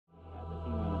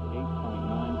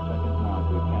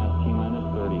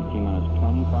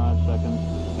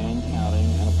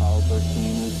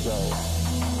go.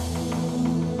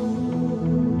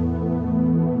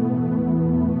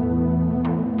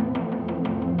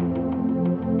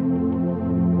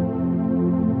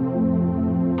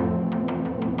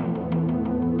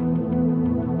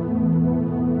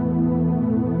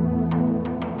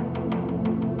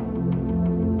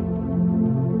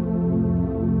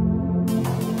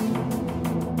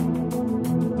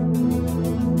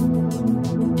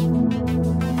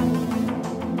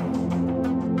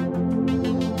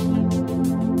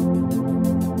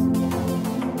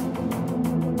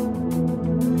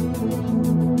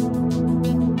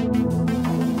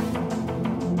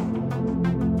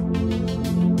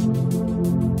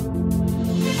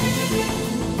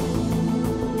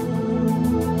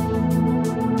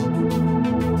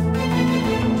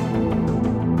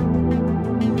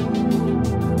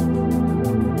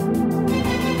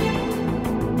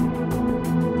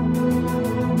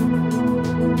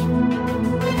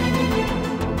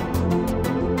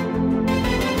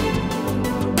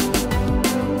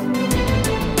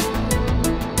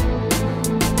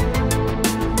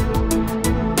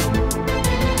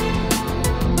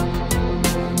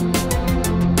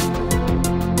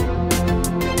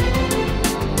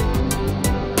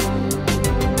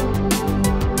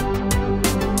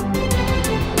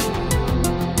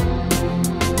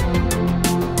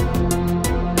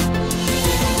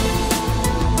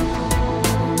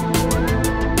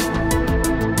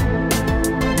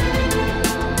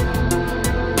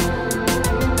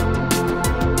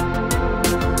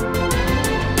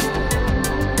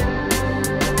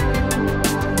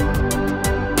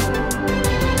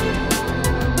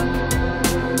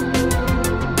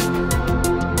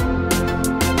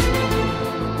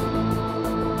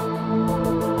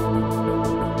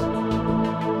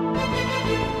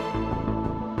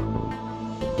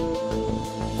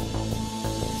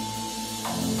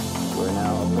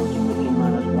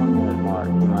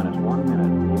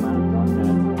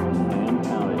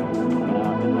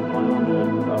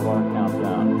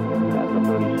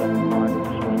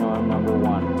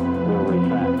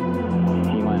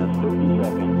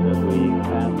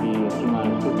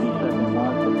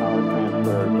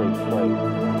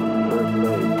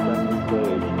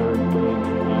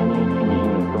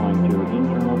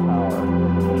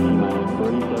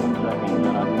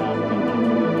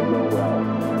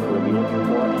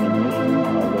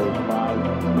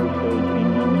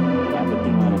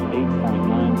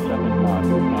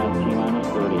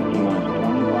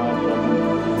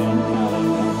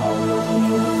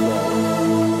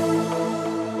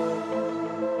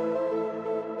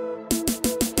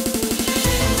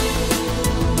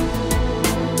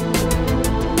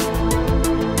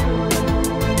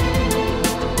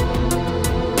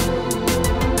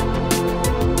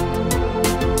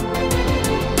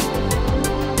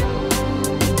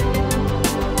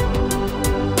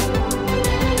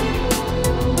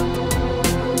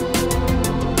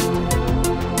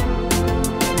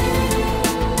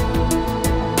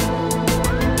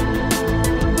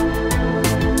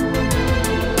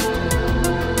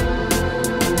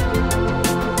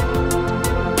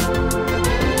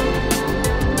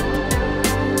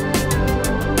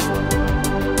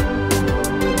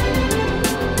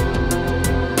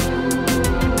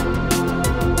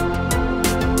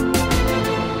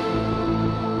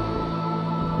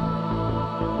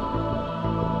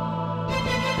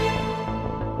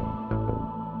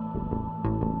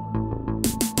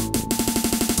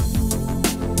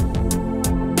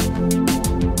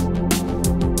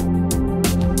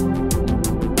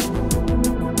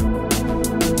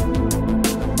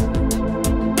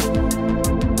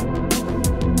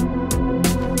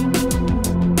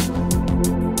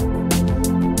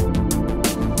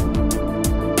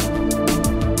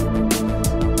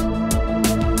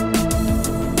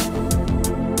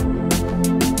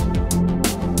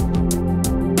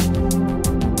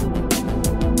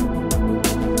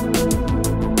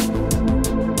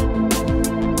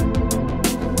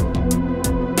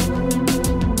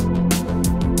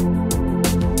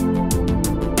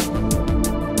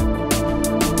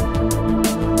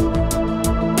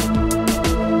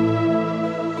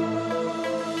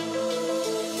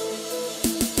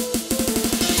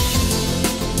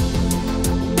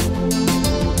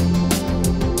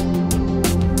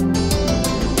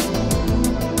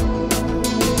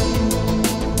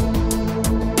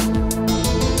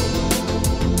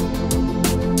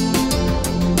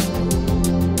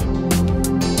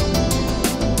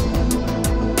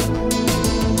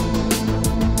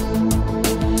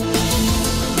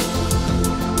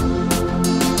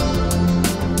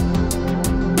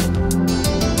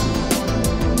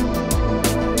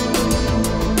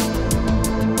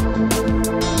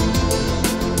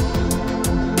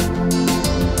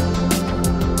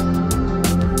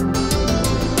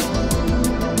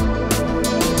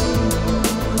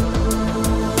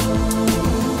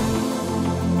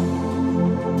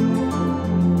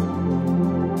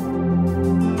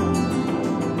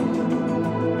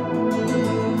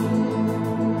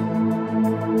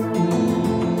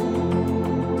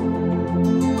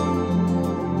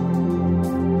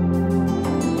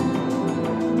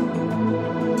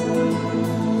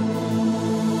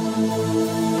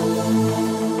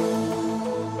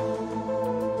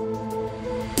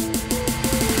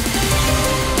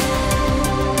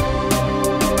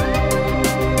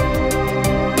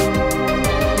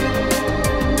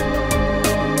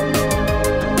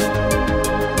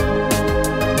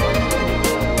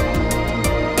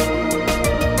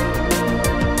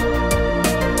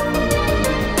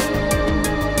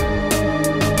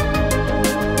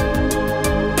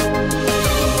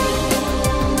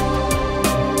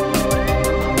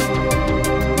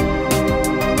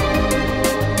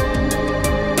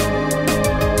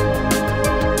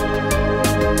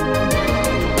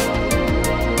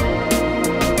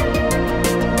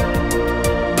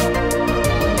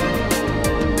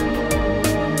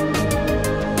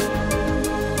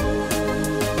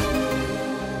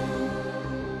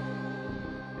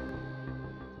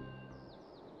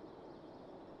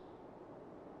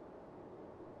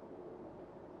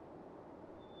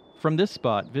 From this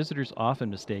spot, visitors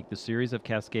often mistake the series of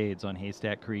cascades on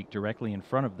Haystack Creek directly in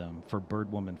front of them for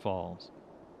Birdwoman Falls.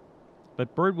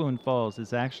 But Birdwoman Falls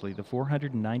is actually the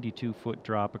 492-foot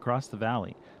drop across the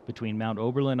valley between Mount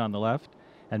Oberlin on the left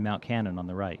and Mount Cannon on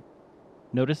the right.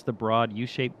 Notice the broad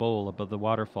U-shaped bowl above the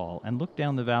waterfall and look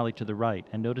down the valley to the right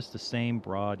and notice the same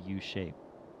broad U shape.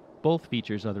 Both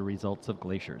features are the results of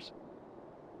glaciers.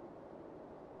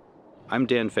 I'm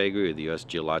Dan Fagerty of the U.S.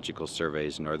 Geological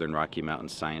Survey's Northern Rocky Mountain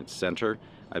Science Center.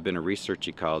 I've been a research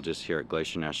ecologist here at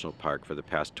Glacier National Park for the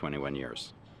past 21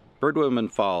 years. Birdwoman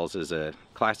Falls is a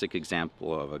classic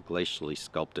example of a glacially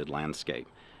sculpted landscape.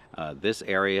 This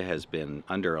area has been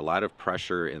under a lot of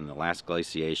pressure in the last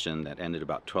glaciation that ended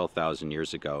about 12,000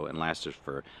 years ago and lasted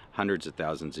for hundreds of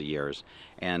thousands of years.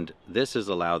 And this has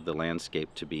allowed the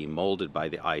landscape to be molded by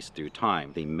the ice through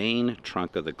time. The main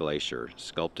trunk of the glacier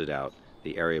sculpted out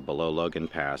the area below Logan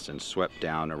Pass and swept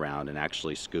down around and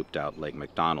actually scooped out Lake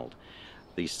McDonald.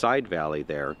 The side valley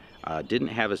there didn't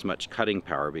have as much cutting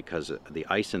power because the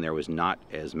ice in there was not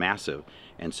as massive,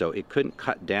 and so it couldn't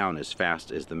cut down as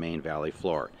fast as the main valley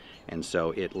floor. And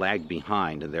so it lagged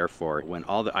behind, and therefore when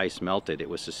all the ice melted, it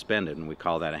was suspended, and we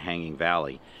call that a hanging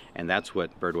valley, and that's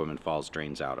what Birdwoman Falls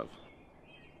drains out of.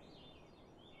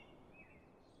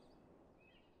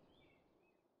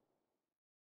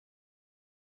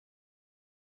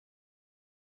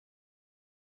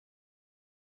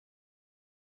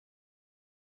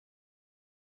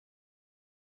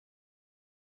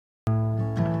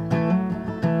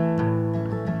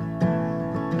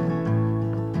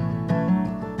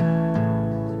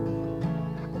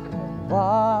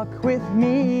 Walk with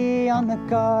me on the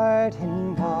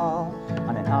garden wall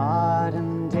on an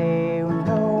autumn day when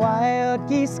the wild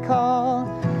geese call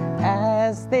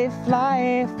as they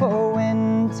fly for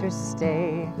winter's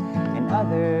stay in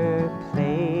other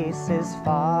places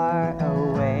far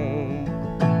away.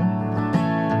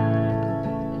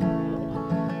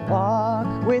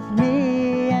 Walk with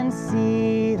me and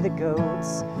see the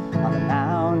goats on the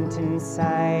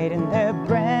mountainside in their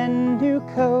brand new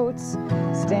coats,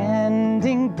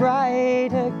 standing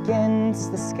bright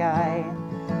against the sky,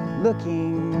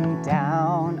 looking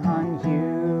down on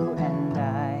you and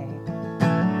I.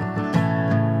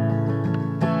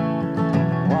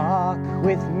 Walk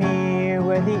with me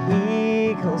where the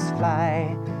eagles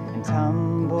fly and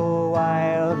tumble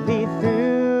wildly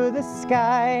through the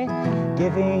sky,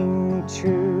 giving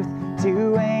truth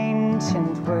to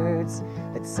ancient words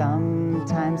that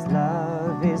sometimes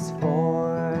love is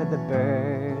for the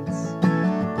birds.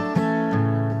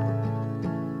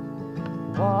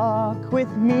 Walk with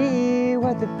me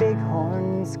where the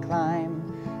bighorns climb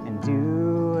and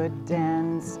do a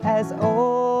dance as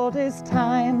old as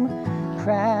time,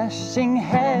 crashing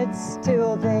heads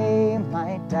till they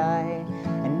might die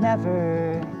and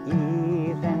never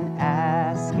even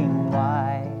asking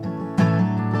why.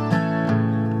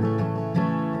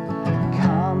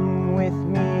 Come with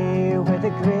me where the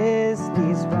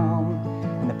grizzlies roam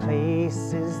and the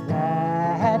places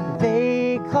that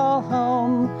they call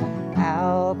home,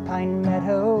 alpine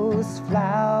meadows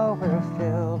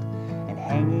flower-filled and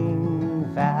hanging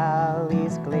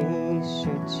valleys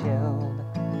glacier-chilled.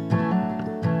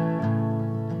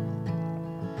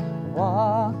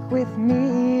 Walk with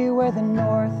me where the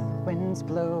north winds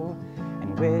blow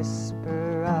and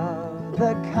whisper of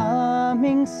the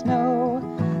coming snow,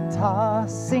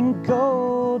 tossing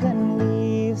golden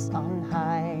leaves on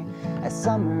high as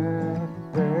summer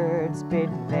birds bid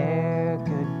their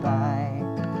goodbye.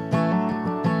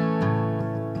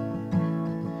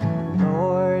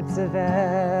 Lords of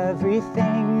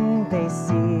everything they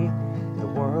see, the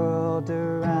world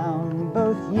around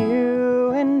both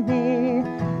you and me,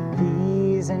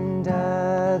 these and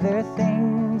other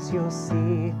things you'll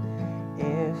see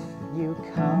if you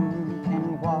come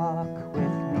and walk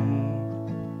with me.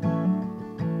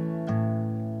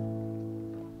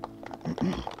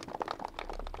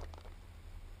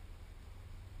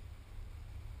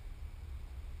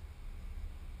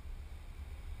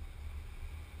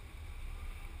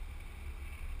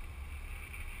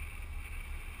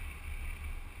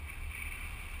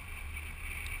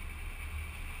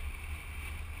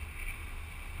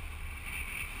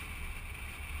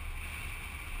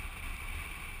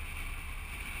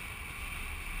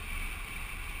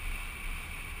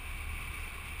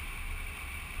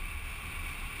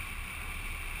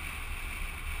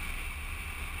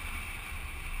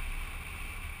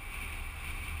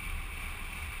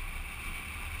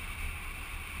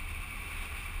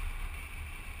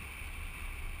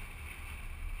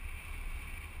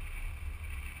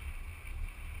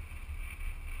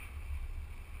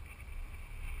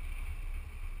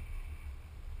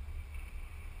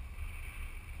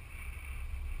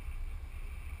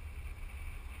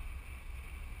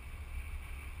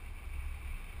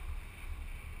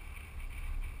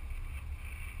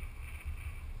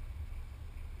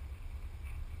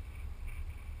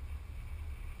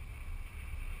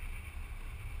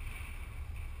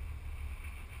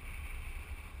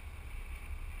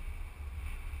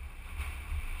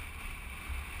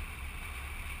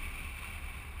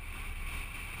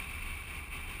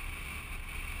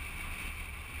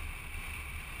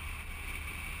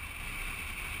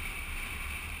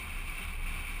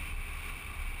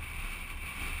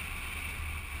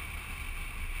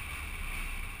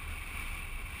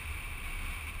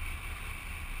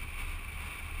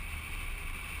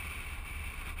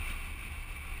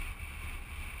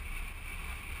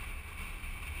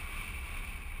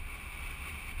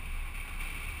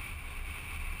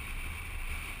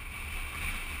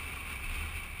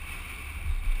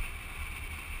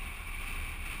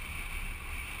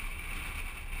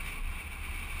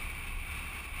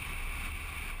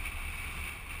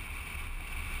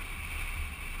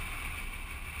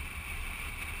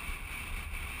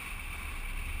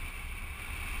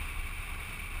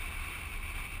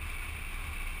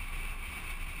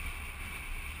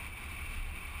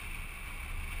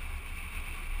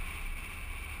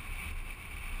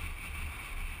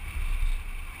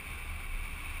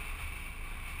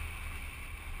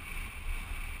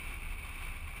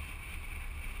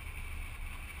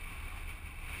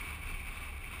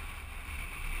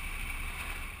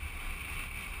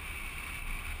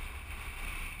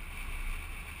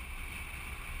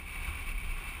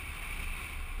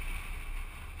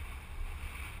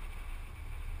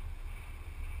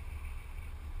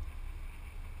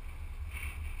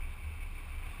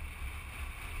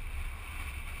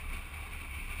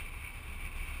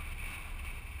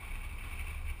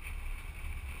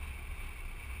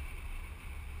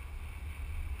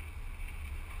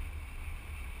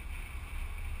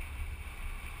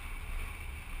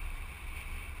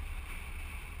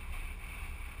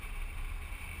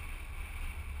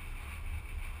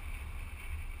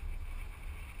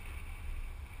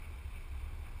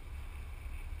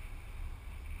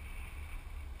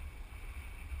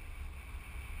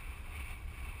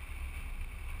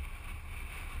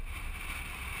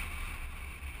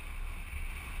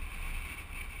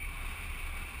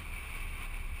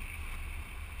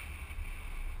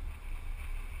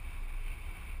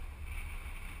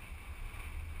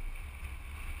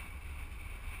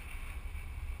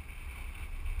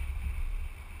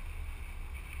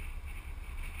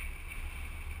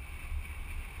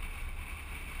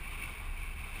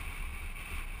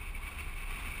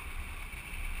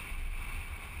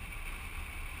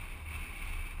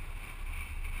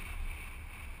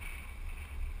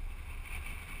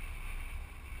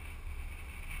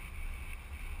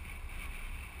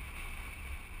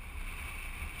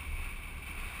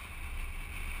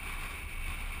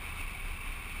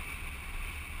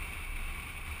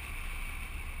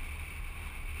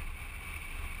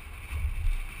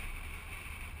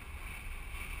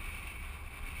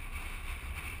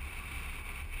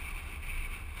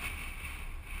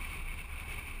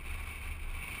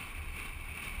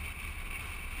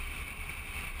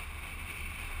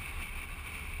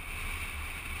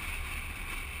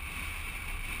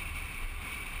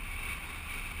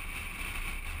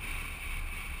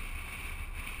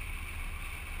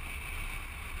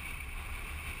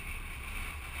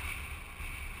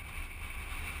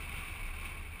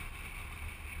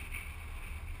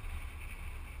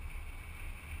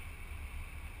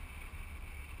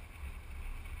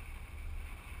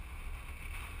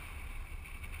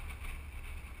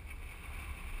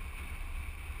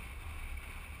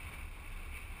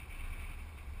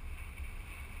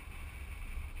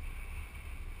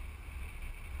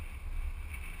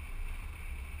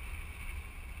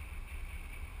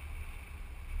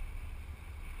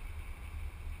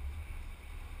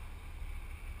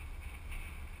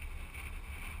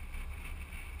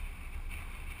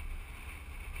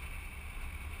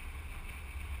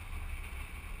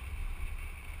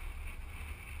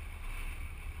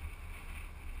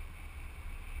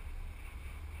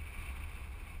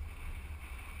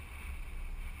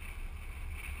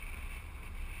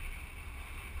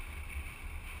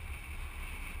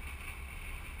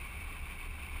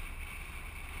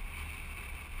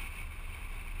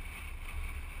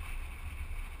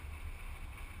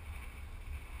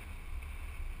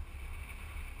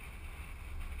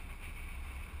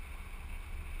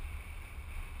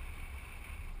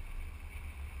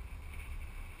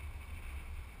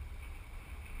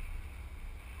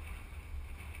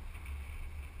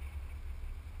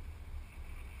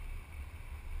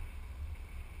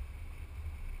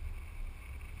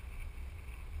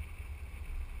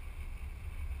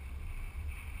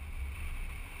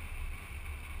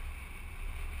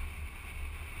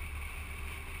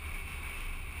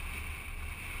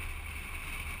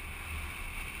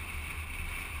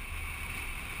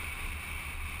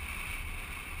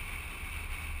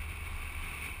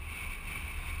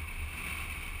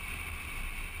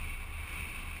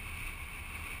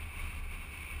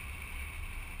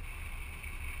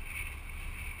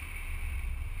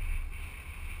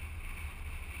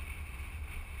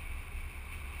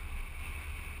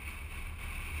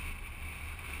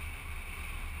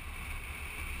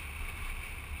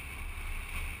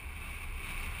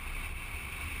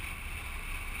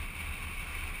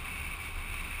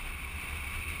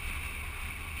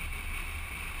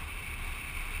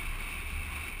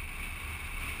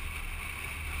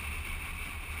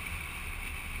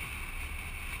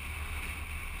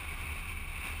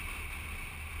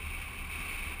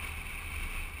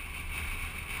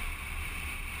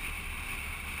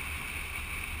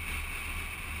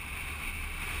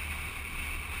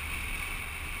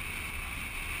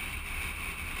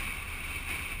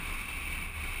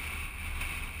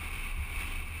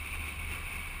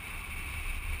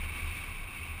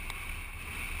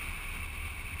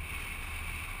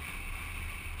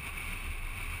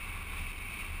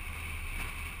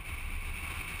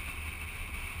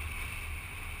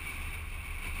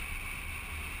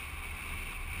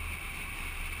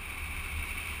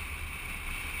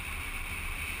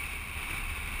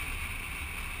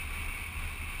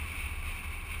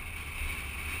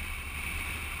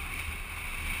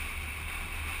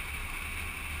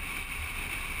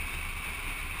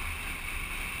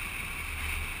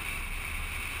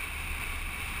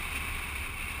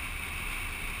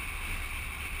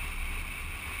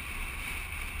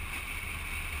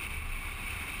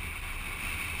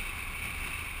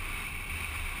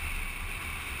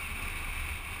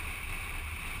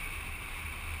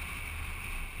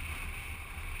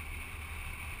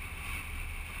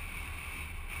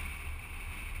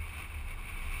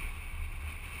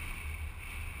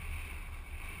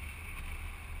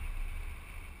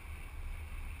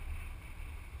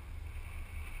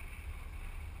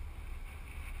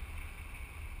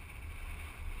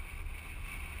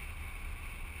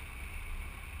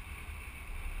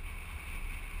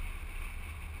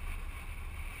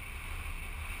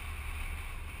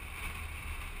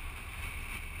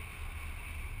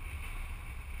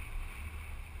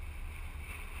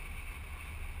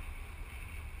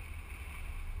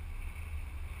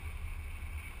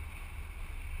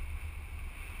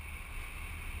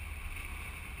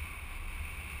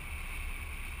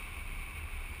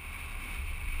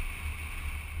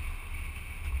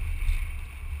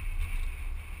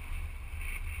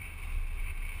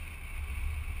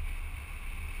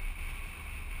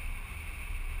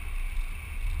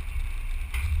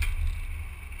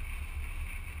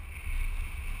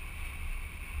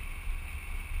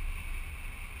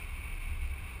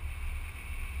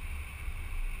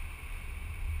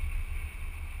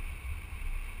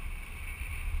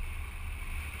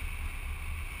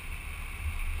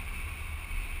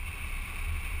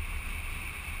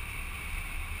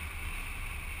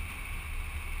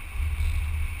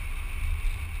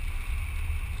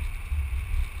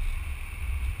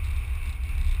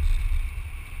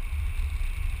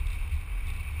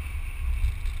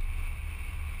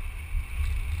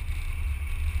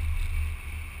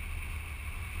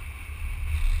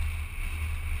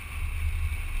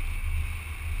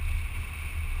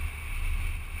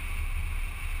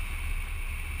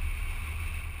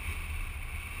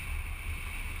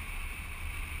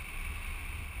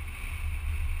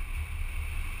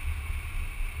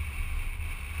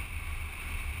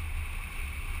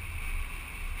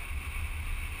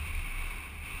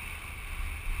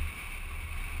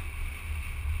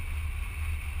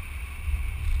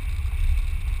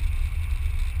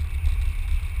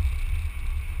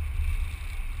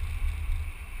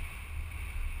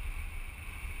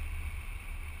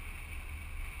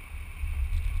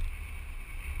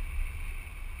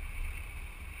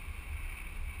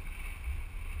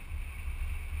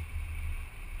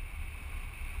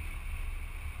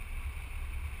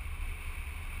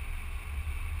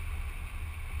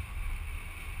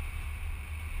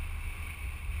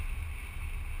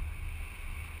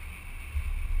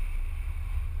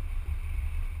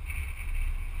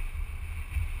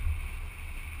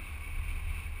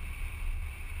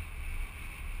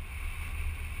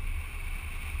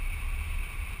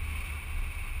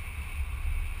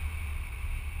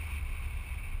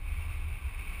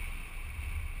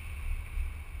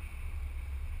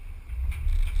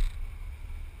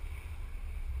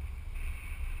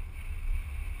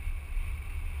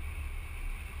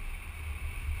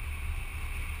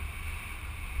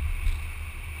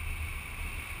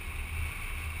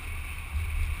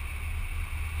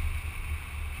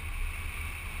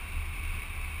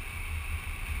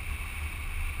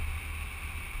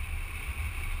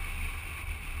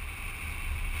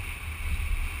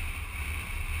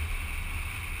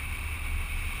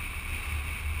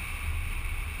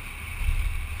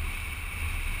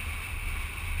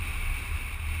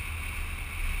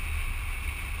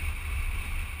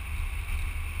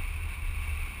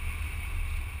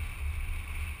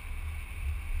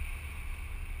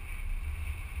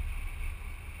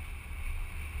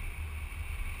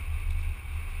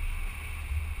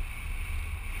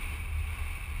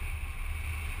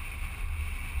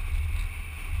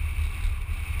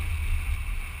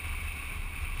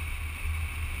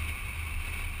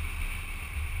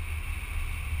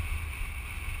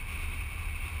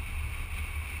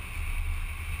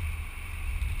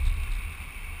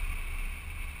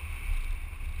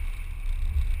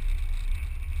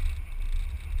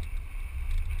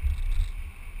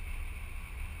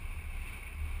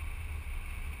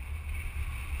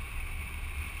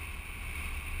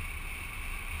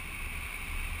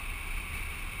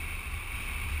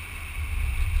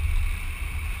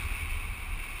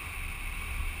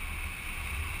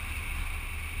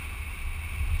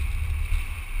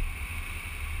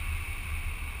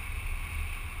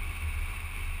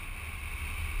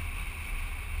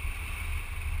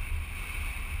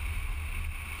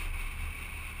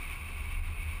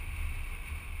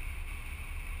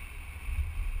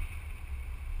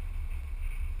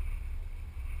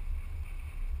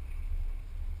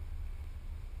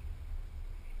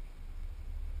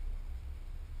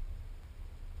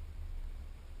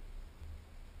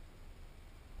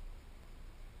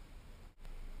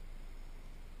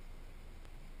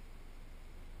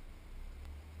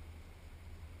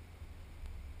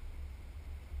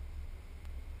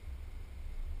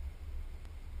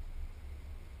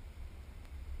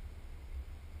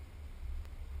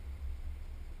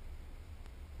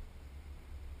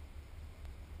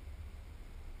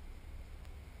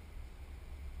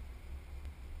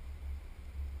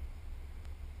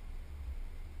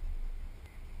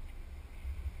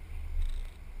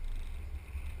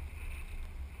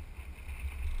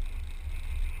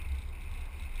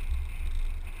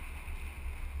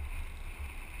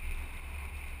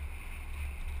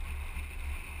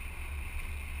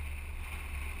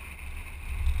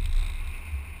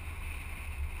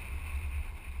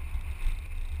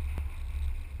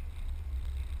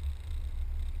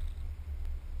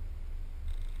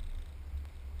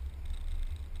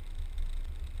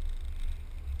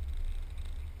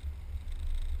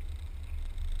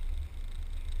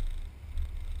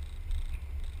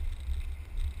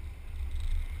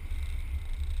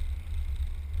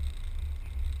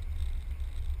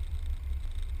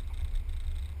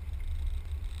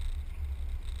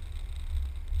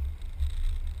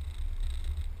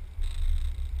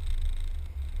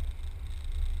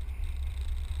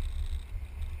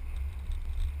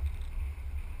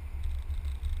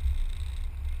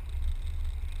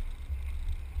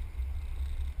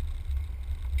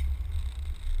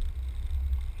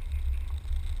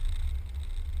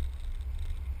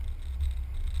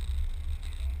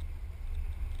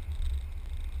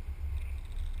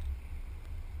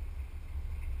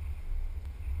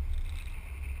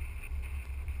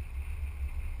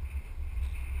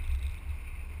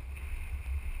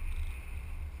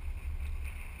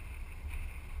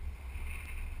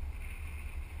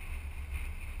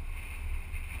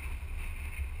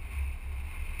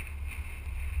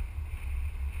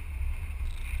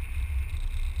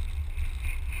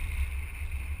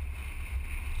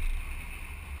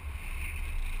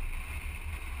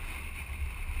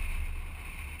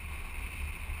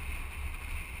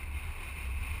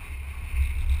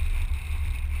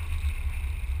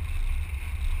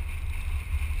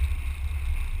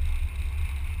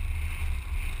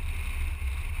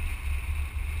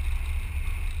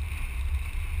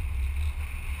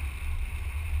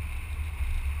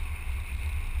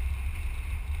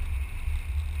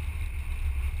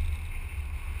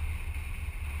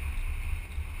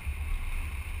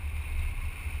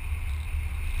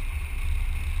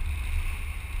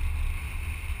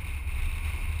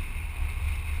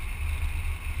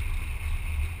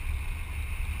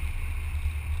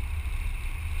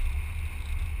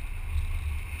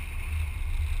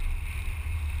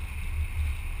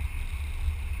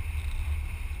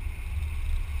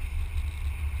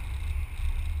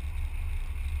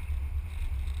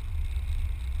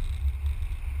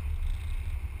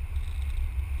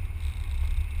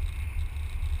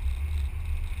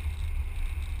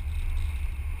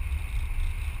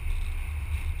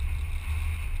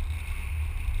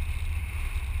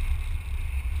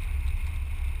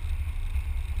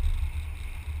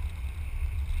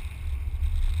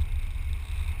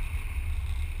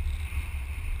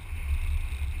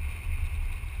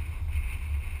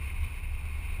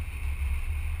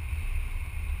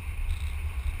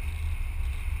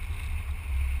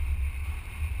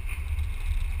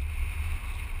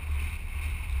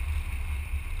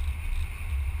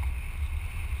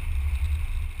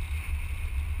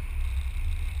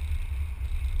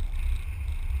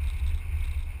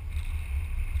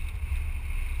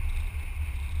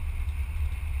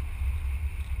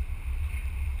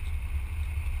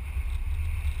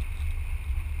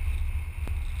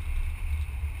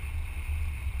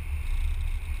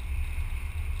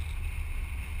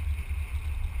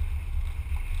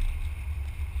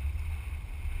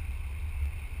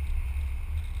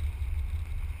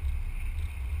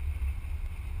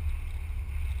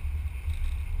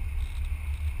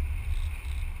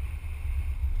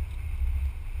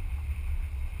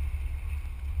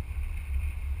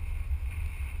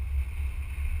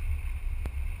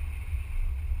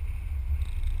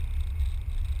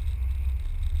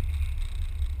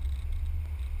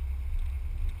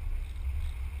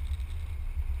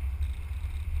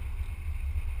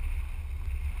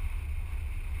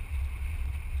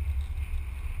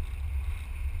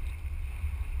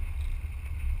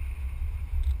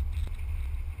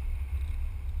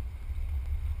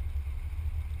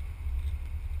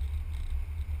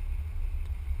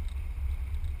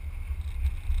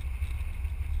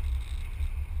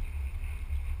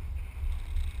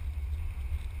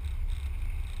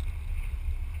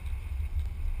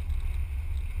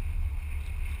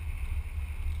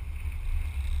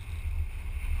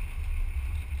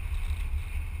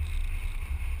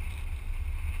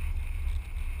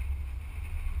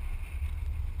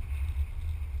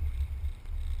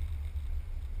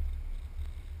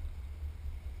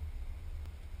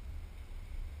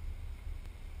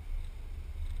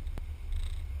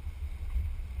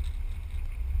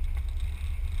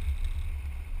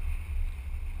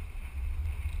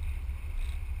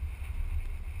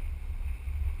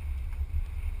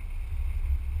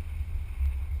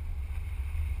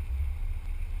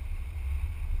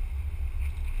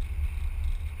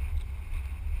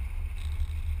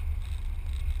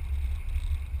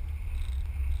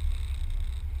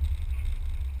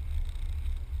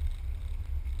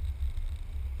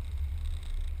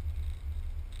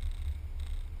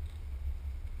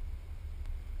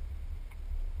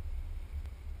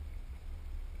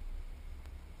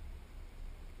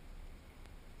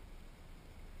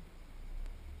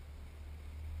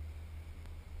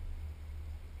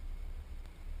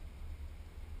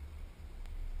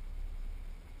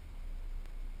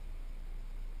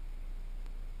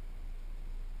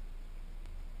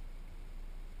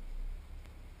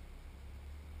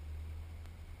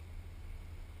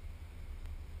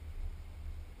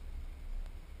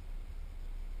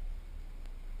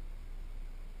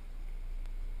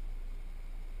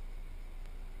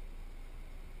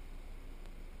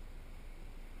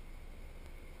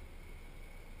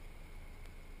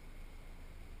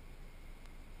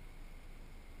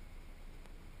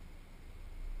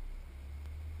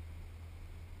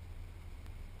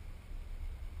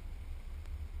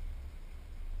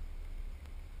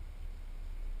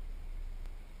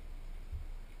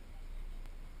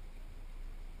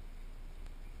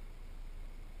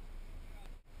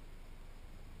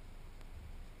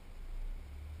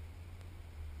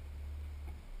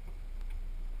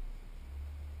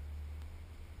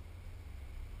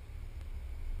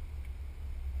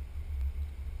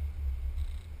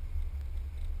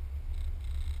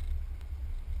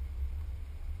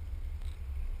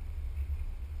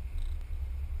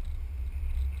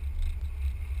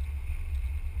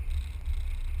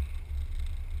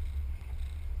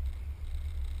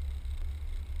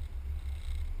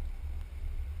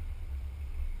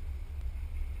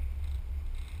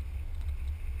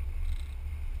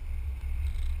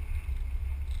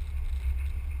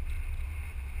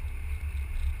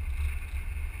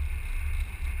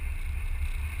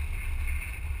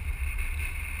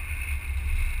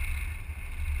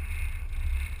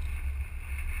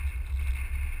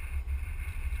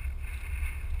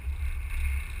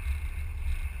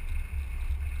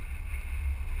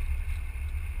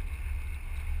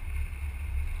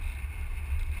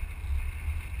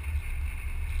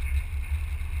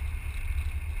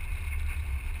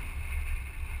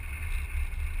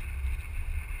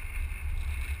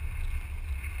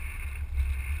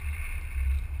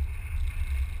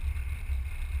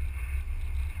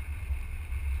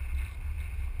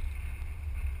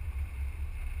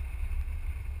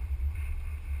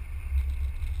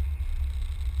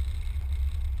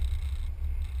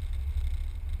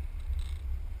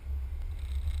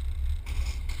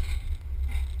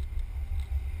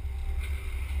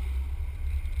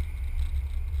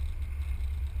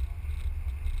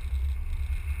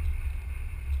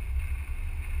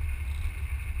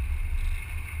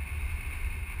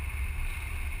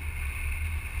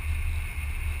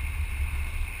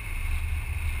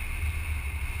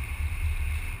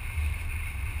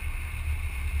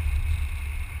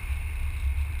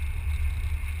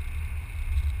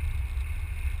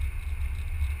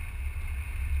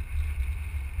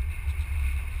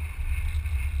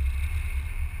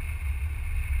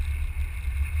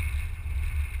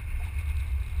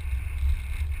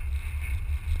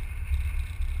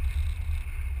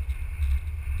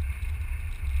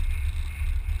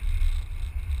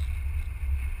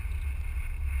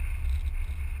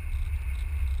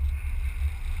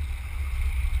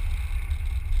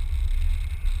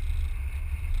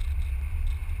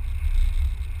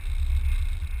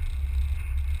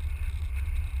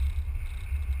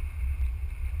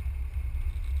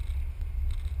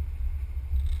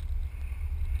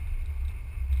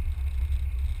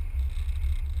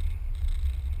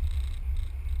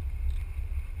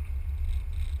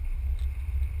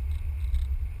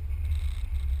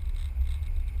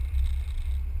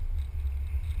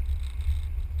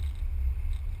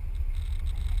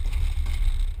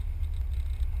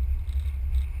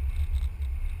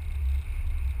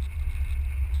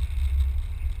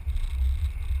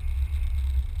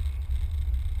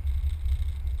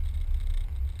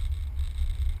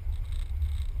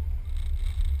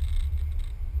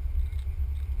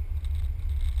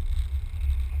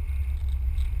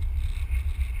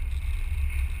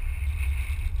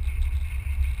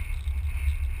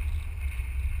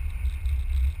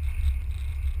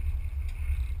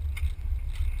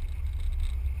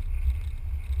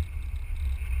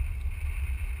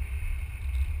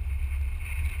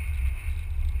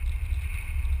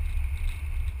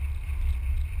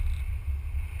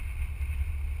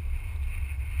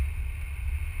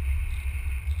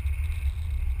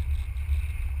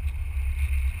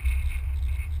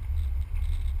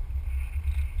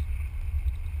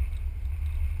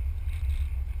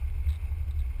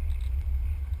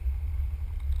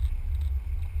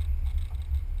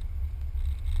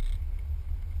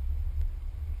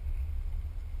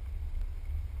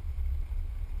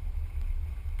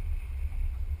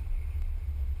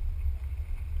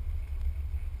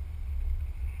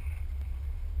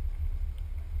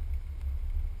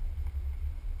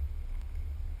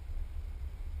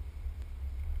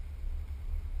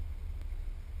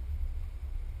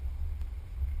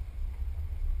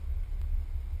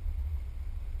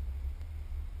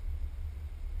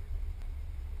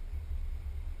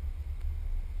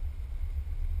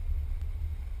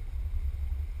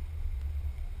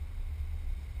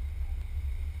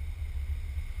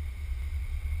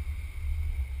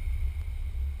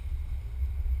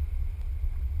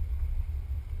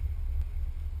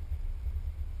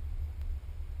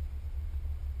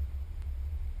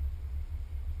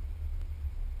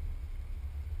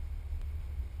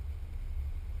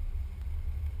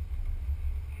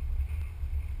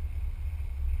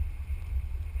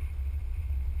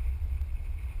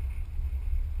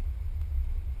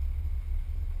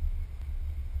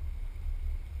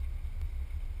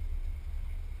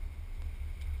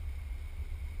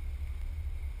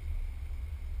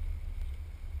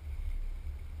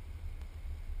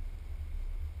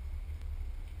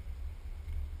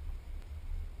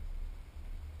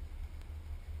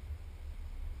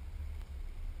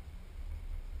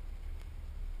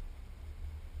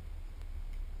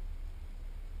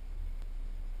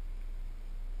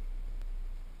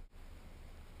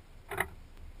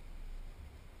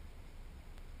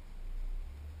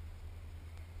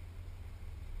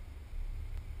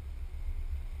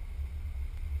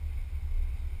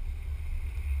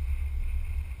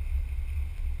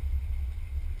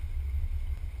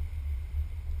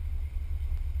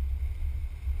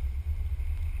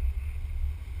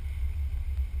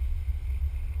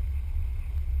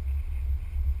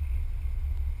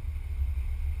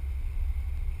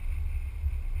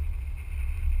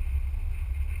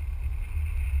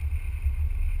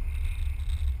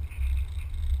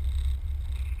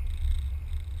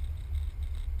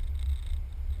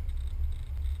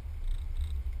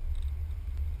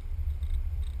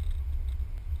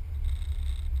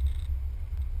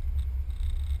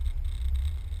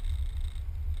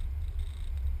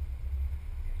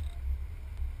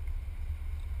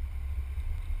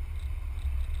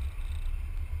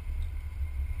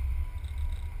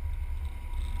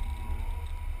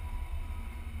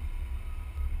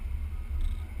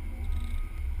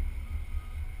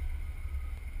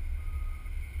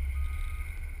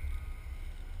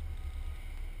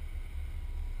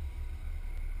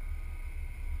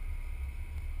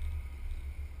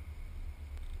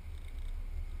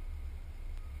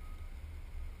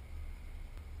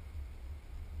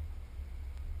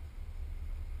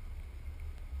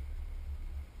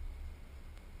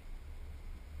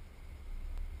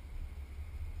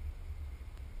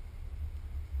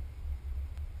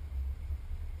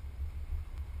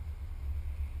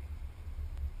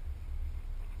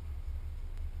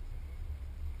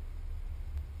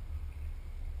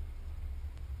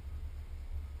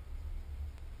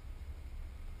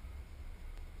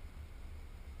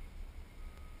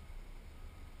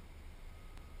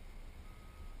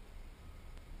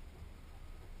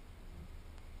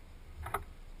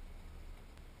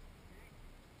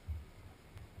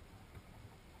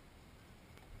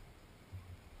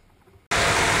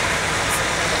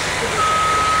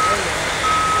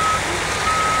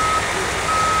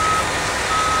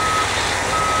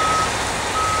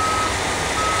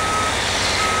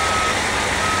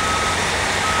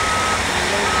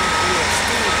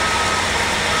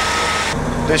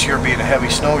 this year being a heavy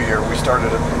snow year, we started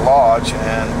at the lodge,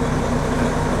 and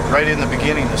right in the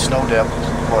beginning the snow depth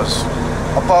was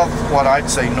above what I'd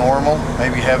say normal,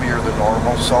 maybe heavier than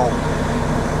normal. So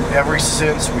ever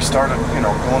since we started,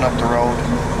 going up the road,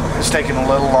 it's taken a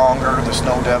little longer, the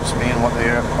snow depths being what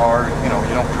they are, you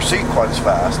don't proceed quite as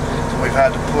fast. So we've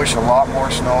had to push a lot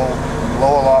more snow,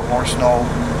 blow a lot more snow,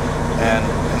 and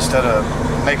instead of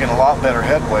making a lot better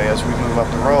headway as we move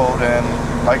up the road. And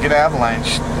like an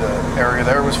avalanche, the area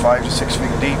there was 5 to 6 feet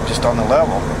deep just on the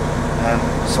level. And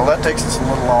so that takes us a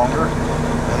little longer.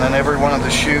 And then every one of the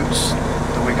chutes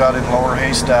that we got in Lower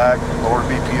Haystack, Lower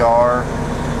BPR,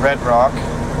 Red Rock,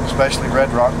 especially Red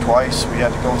Rock twice, we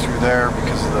had to go through there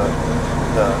because of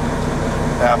the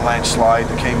avalanche slide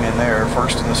that came in there,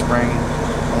 first in the spring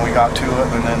when we got to it,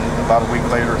 and then about a week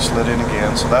later it slid in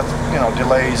again. So that,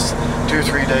 delays 2 or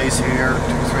 3 days here, 2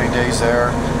 or 3 days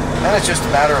there. And it's just a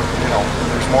matter of,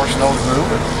 there's more snow to move,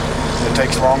 and it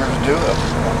takes longer to do it,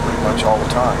 pretty much all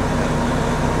the time. And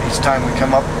each time we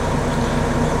come up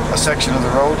a section of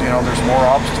the road, there's more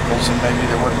obstacles than maybe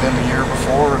there would have been the year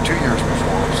before or 2 years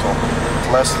before. So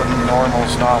less than normal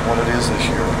is not what it is this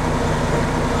year.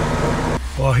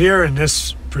 Well, here in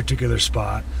this particular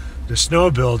spot, the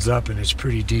snow builds up and it's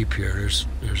pretty deep here.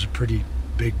 There's a pretty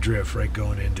big drift right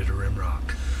going into the rim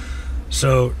rock.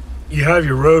 So you have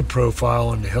your road profile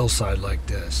on the hillside like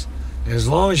this. And as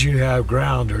long as you have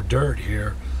ground or dirt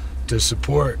here to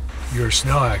support your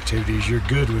snow activities, you're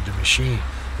good with the machine.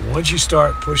 But once you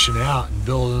start pushing out and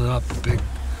building up a big,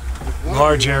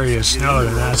 large area of snow,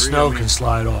 then that snow can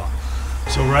slide off.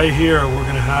 So right here, we're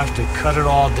gonna have to cut it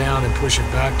all down and push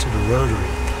it back to the rotary.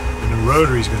 And the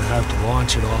rotary is going to have to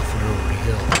launch it off and over the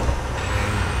hill.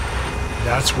 And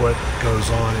that's what goes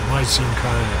on. It might seem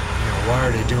kind of, why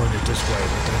are they doing it this way?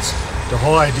 But that's the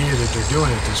whole idea that they're doing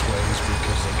it this way is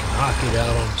because they cannot get out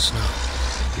on the snow.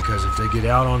 Because if they get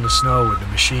out on the snow with the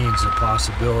machines, the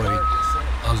possibility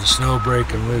of the snow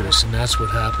breaking loose. And that's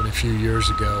what happened a few years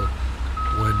ago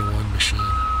when the one machine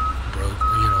broke,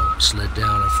 slid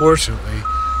down. Unfortunately,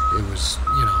 it was,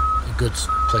 a good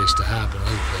place to happen.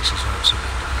 Other places aren't so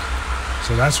good.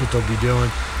 So that's what they'll be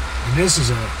doing. And this is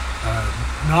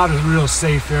not a real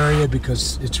safe area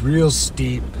because it's real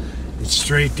steep. It's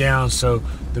straight down. So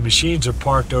the machines are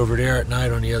parked over there at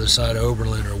night on the other side of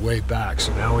Oberlin or way back.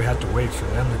 So now we have to wait for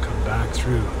them to come back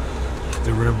through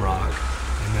the rim rock.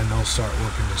 And then they'll start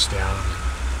working this down.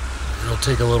 It'll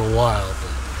take a little while,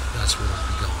 but that's what will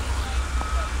be going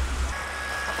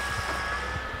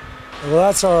on. Well,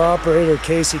 that's our operator,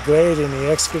 Casey Glade, in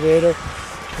the excavator.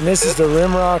 And this is the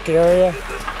rim rock area,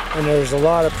 and there's a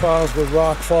lot of problems with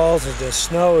rock falls. The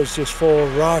snow is just full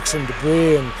of rocks and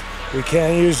debris, and we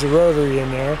can't use the rotary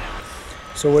in there.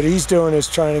 So what he's doing is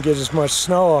trying to get as much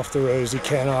snow off the road as he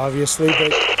can, obviously,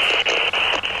 but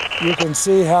you can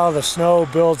see how the snow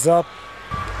builds up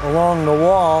along the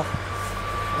wall,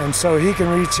 and so he can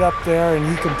reach up there and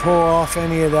he can pull off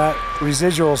any of that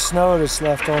residual snow that's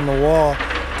left on the wall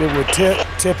that would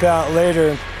tip out later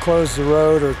and close the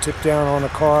road or tip down on a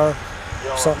car,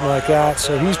 something like that.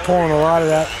 So he's pulling a lot of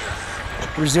that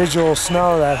residual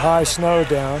snow, that high snow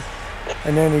down,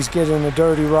 and then he's getting the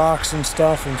dirty rocks and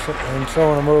stuff and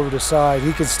throwing them over the side.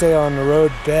 He could stay on the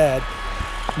road bed,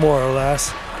 more or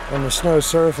less, on the snow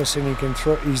surface, and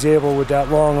he's able with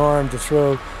that long arm to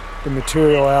throw the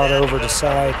material out over the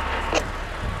side.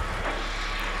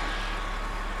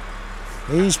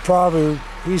 He's probably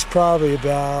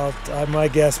about, I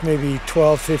might guess, maybe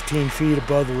 12, 15 feet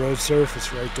above the road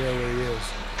surface right there where he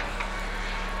is.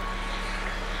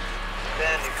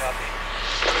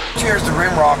 Here's the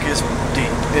rim rock is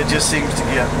deep. It just seems to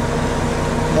get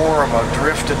more of a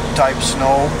drifted type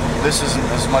snow. This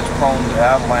isn't as much prone to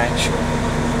avalanche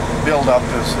buildup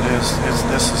as it is.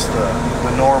 This is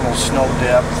the normal snow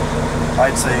depth,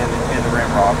 I'd say, in the rim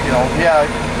rock. Yeah,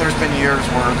 there's been years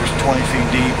where there's 20 feet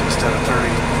deep instead of 30,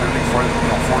 40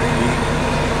 deep.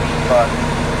 But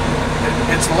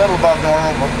it's a little above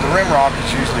normal, but the rim rock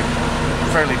is usually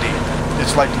fairly deep.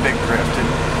 It's like the big drift.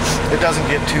 It doesn't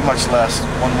get too much less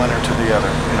one winter to the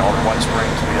other, or one spring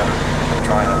to the other.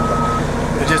 Trying to, but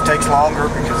it just takes longer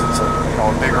because it's a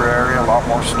bigger area, a lot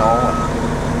more snow,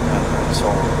 and so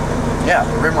yeah,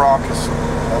 the rim rock is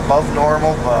above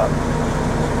normal, but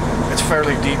it's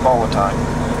fairly deep all the time.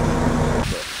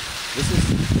 This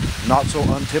is not so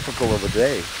untypical of a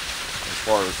day as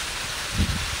far as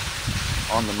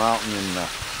on the mountain in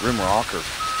rim rock or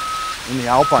in the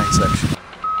alpine section.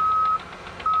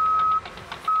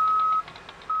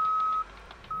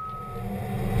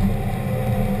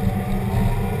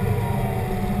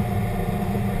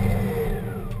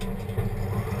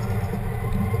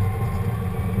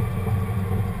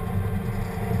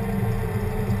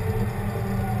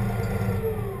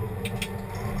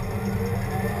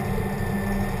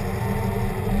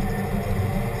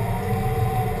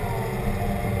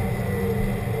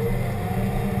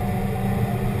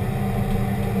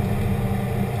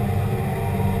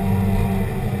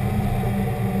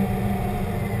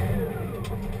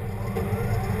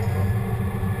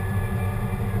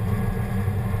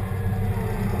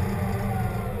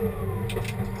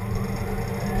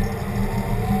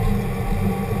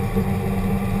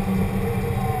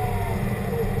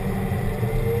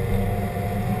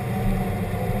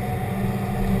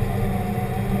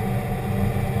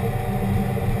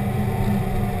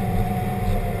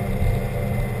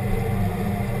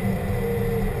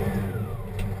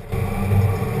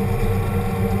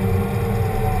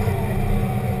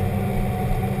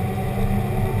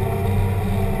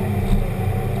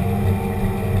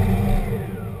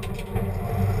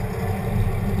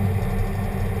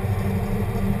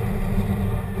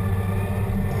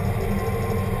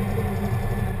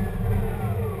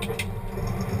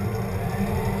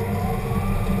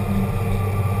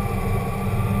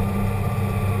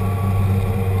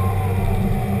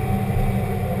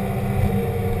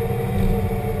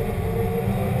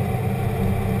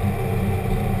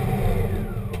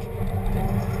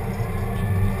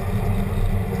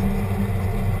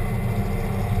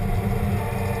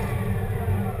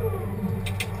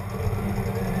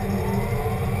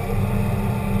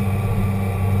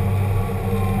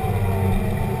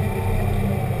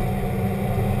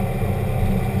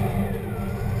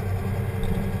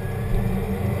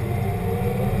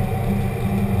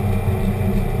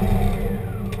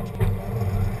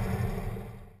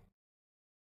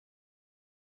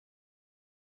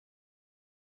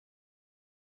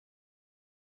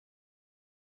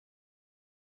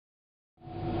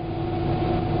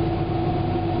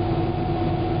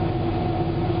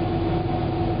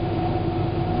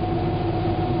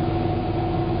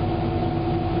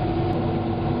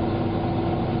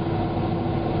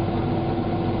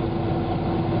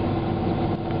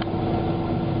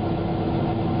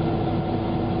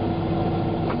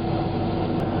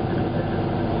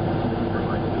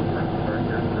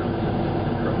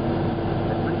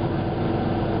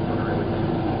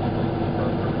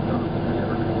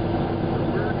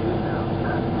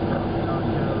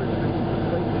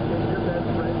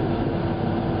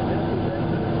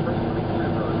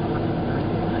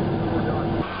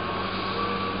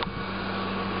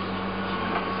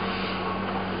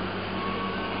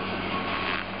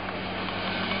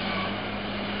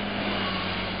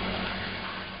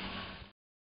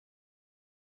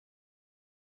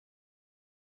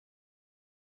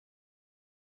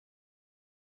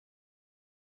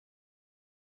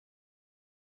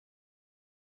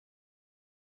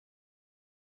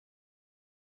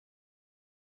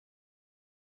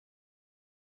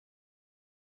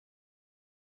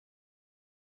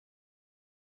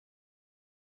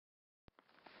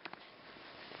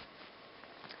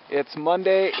 It's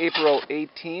Monday, April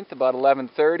 18th, about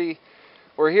 11:30.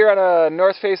 We're here on a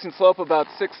north-facing slope about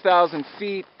 6,000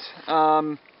 feet,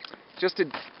 just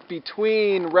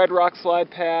between Red Rock Slide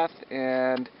Path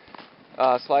and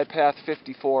Slide Path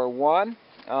 54-1.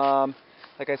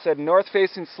 Like I said,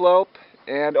 north-facing slope,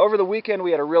 and over the weekend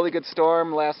we had a really good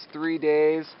storm, last 3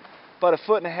 days, about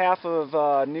 1.5 feet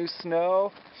of new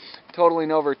snow,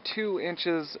 totaling over 2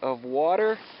 inches of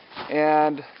water,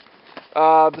 and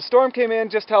the storm came in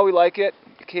just how we like it.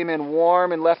 It came in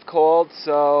warm and left cold,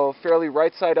 so fairly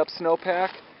right-side-up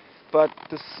snowpack. But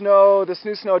this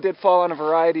new snow did fall on a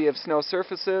variety of snow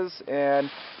surfaces,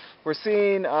 and we're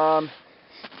seeing,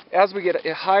 as we get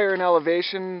higher in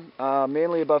elevation,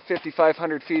 mainly above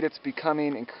 5,500 feet, it's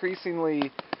becoming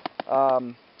increasingly,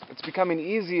 it's becoming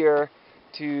easier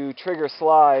to trigger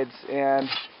slides. And,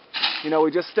 you know,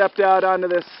 we just stepped out onto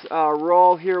this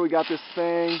roll here. We got this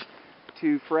thing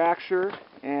to fracture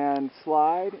and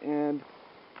slide, and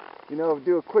you know,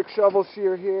 do a quick shovel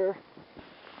shear here.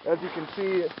 As you can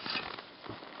see,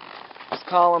 this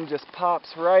column just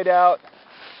pops right out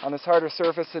on this harder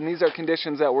surface, and these are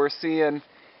conditions that we're seeing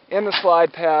in the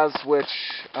slide paths, which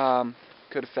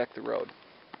could affect the road.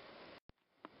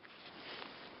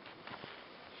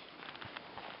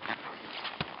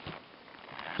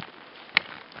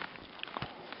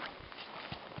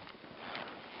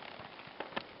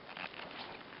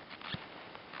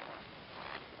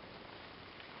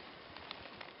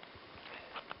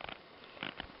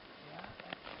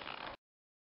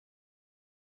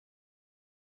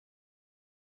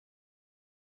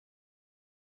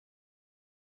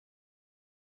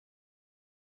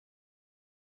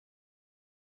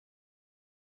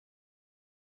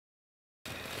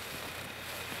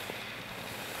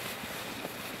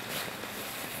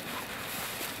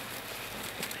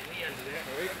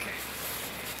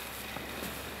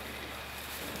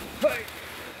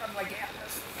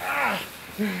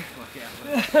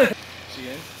 She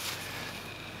in?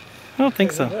 I don't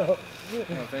think so. Oh,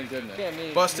 thank goodness. Yeah,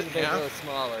 maybe Bust it in a little half.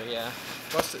 smaller, yeah.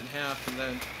 Bust it in half and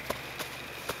then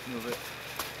move it.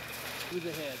 Who's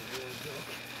ahead?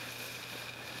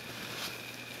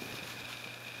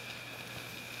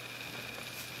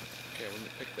 Okay, when you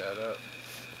pick that up.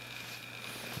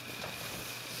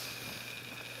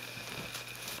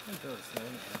 I go to snow now.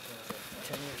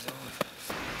 10 years old.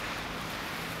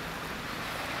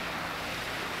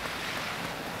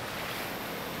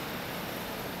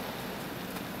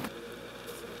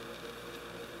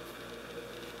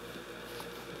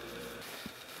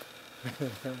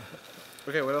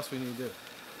 Okay, what else we need to do?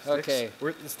 Sticks? Okay.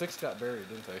 The sticks got buried,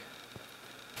 didn't they?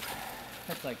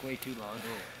 That's like way too long.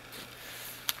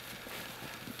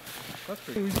 That's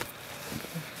pretty.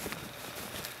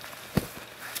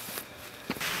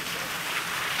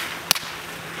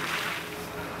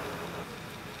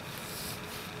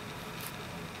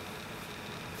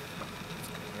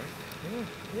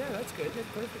 Yeah, that's good. That's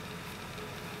perfect.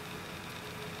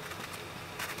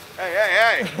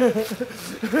 Hey!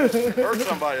 Hurt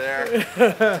somebody there.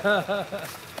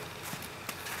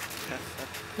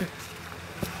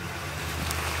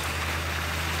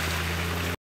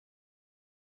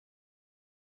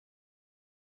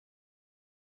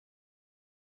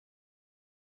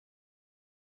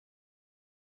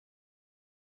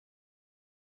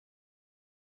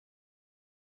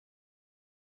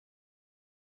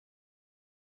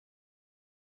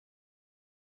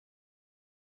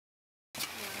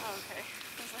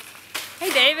 Hey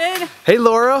David! Hey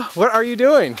Laura, what are you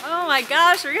doing? Oh my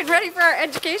gosh, we're getting ready for our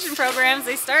education programs.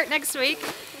 They start next week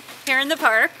here in the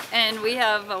park, and we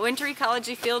have winter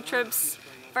ecology field trips.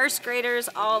 First graders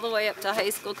all the way up to high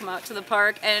school come out to the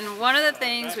park, and one of the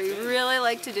things we really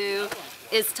like to do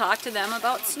is talk to them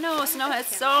about snow. Snow has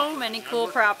so many cool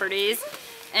properties,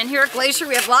 and here at Glacier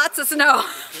we have lots of snow.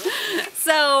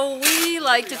 So we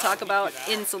like to talk about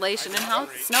insulation and how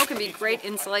snow can be great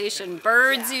insulation.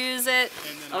 Birds use it,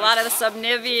 a lot of the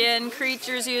subnivean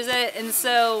creatures use it, and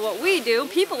so what we do,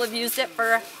 people have used it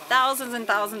for thousands and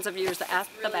thousands of years. The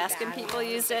Baskin people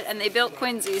used it, and they built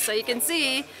Quincy. So you can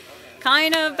see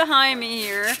kind of behind me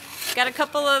here, got a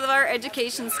couple of our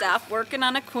education staff working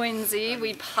on a Quincy.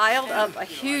 We piled up a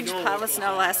huge pile of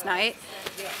snow last night,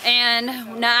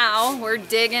 and now we're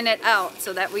digging it out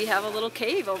so that we have a little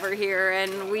cave over here,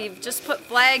 and we've just put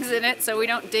flags in it so we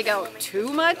don't dig out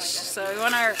too much. So we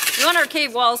want our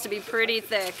cave walls to be pretty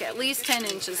thick, at least 10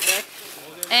 inches thick.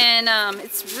 And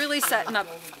it's really setting up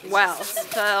well,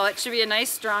 so it should be a nice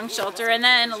strong shelter. And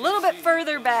then a little bit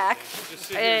further back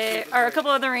are a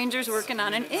couple of the rangers working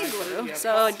on an igloo,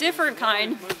 so a different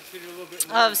kind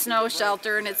of snow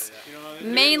shelter, and it's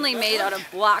mainly made out of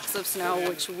blocks of snow,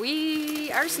 which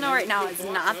our snow right now is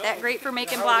not that great for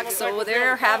making blocks, so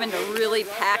they're having to really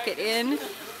pack it in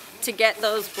to get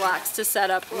those blocks to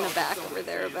set up in the back over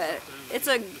there. But it's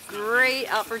a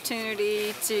great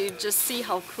opportunity to just see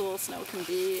how cool snow can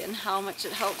be and how much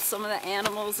it helps some of the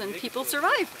animals and people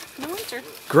survive in the winter.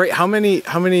 Great. How many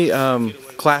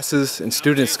classes and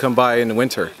students come by in the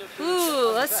winter?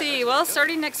 Ooh, let's see. Well,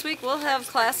 starting next week, we'll have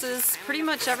classes pretty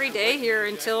much every day here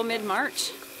until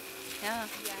mid-March. Yeah,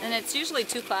 and it's usually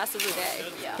 2 classes a day.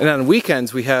 Yeah. And on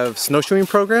weekends, we have snowshoeing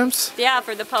programs? Yeah,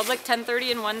 for the public,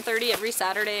 10:30 and 1:30 every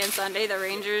Saturday and Sunday. The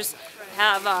rangers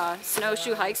have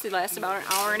snowshoe hikes. They last about an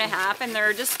hour and a half, and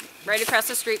they're just right across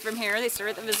the street from here. They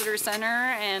start at the visitor center,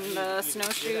 and the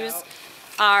snowshoes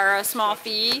are a small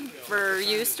fee for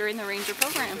use during the ranger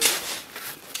program.